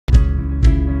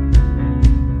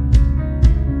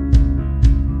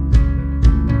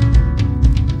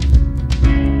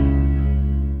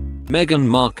Meghan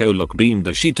Markle looked beamed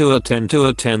as she to attend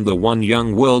the One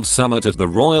Young World Summit at the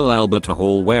Royal Albert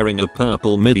Hall wearing a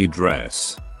purple midi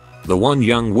dress. The One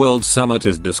Young World Summit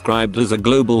is described as a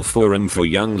global forum for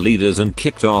young leaders and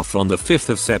kicked off on the 5th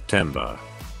of September.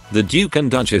 The Duke and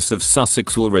Duchess of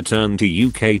Sussex will return to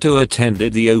UK to attend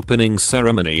the opening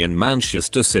ceremony in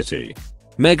Manchester City.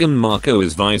 Meghan Markle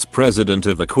is Vice President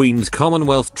of the Queen's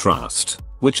Commonwealth Trust,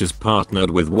 which has partnered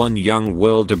with One Young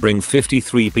World to bring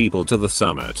 53 people to the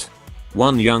summit.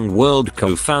 One Young World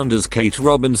co-founders Kate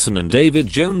Robinson and David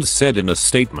Jones said in a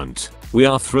statement, "We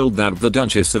are thrilled that the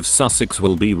Duchess of Sussex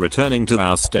will be returning to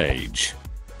our stage.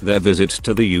 Their visit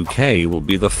to the UK will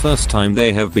be the first time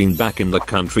they have been back in the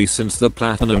country since the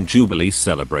Platinum Jubilee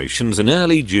celebrations in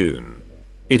early June.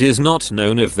 It is not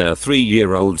known if their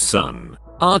 3-year-old son,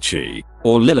 Archie,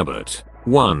 or Lilibet,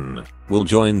 1, will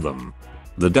join them."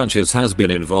 The Duchess has been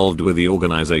involved with the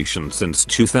organisation since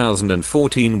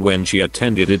 2014 when she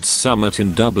attended its summit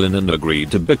in Dublin and agreed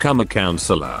to become a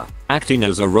counsellor, acting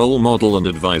as a role model and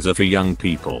advisor for young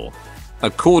people.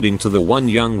 According to the One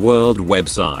Young World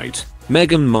website,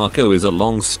 Meghan Markle is a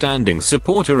long-standing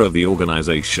supporter of the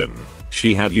organisation.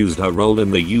 She had used her role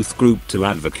in the youth group to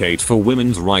advocate for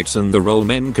women's rights and the role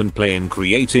men can play in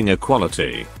creating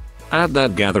equality. At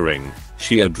that gathering,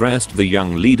 she addressed the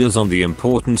young leaders on the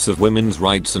importance of women's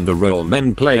rights and the role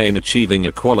men play in achieving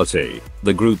equality,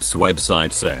 the group's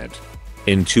website said.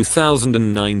 In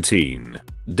 2019,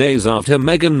 days after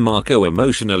Meghan Markle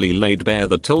emotionally laid bare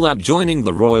the toll that joining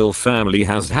the royal family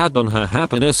has had on her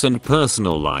happiness and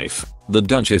personal life, the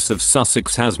Duchess of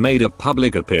Sussex has made a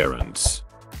public appearance.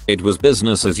 It was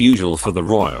business as usual for the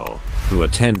royal, who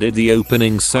attended the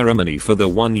opening ceremony for the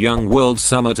One Young World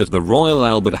Summit at the Royal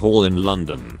Albert Hall in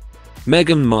London.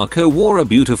 Meghan Markle wore a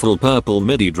beautiful purple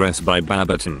midi dress by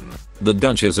Babaton. The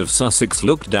Duchess of Sussex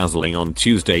looked dazzling on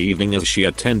Tuesday evening as she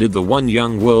attended the One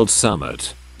Young World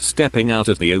Summit, stepping out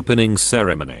at the opening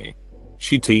ceremony.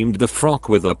 She teamed the frock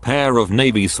with a pair of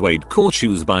navy suede court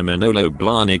shoes by Manolo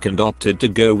Blahnik and opted to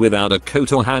go without a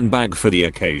coat or handbag for the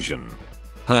occasion.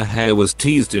 Her hair was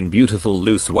teased in beautiful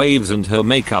loose waves and her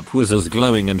makeup was as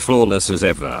glowing and flawless as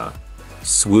ever.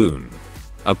 Swoon.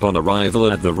 Upon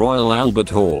arrival at the Royal Albert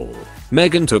Hall,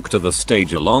 Meghan took to the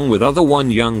stage along with other One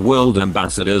Young World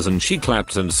ambassadors and she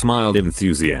clapped and smiled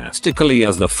enthusiastically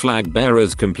as the flag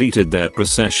bearers completed their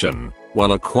procession,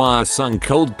 while a choir sung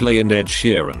Coldplay and Ed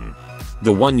Sheeran.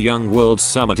 The One Young World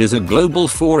Summit is a global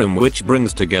forum which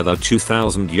brings together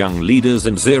 2,000 young leaders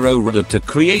and zero rudder to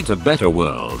create a better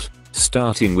world,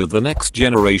 starting with the next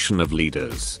generation of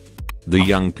leaders. The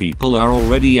young people are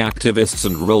already activists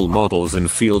and role models in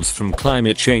fields from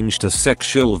climate change to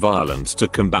sexual violence to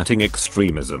combating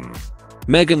extremism.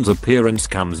 Meghan's appearance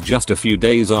comes just a few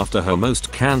days after her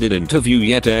most candid interview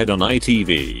yet aired on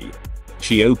ITV.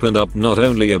 She opened up not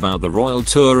only about the royal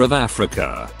tour of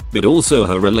Africa, but also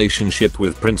her relationship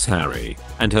with Prince Harry,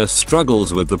 and her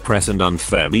struggles with the press and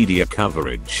unfair media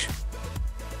coverage.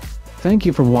 Thank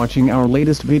you for watching our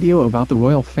latest video about the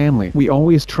royal family. We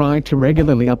always try to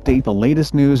regularly update the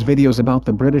latest news videos about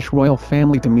the British royal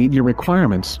family to meet your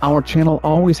requirements. Our channel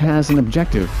always has an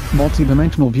objective,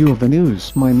 multi-dimensional view of the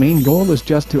news. My main goal is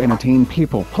just to entertain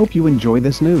people. Hope you enjoy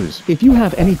this news. If you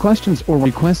have any questions or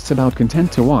requests about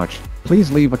content to watch,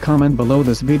 please leave a comment below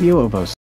this video of us.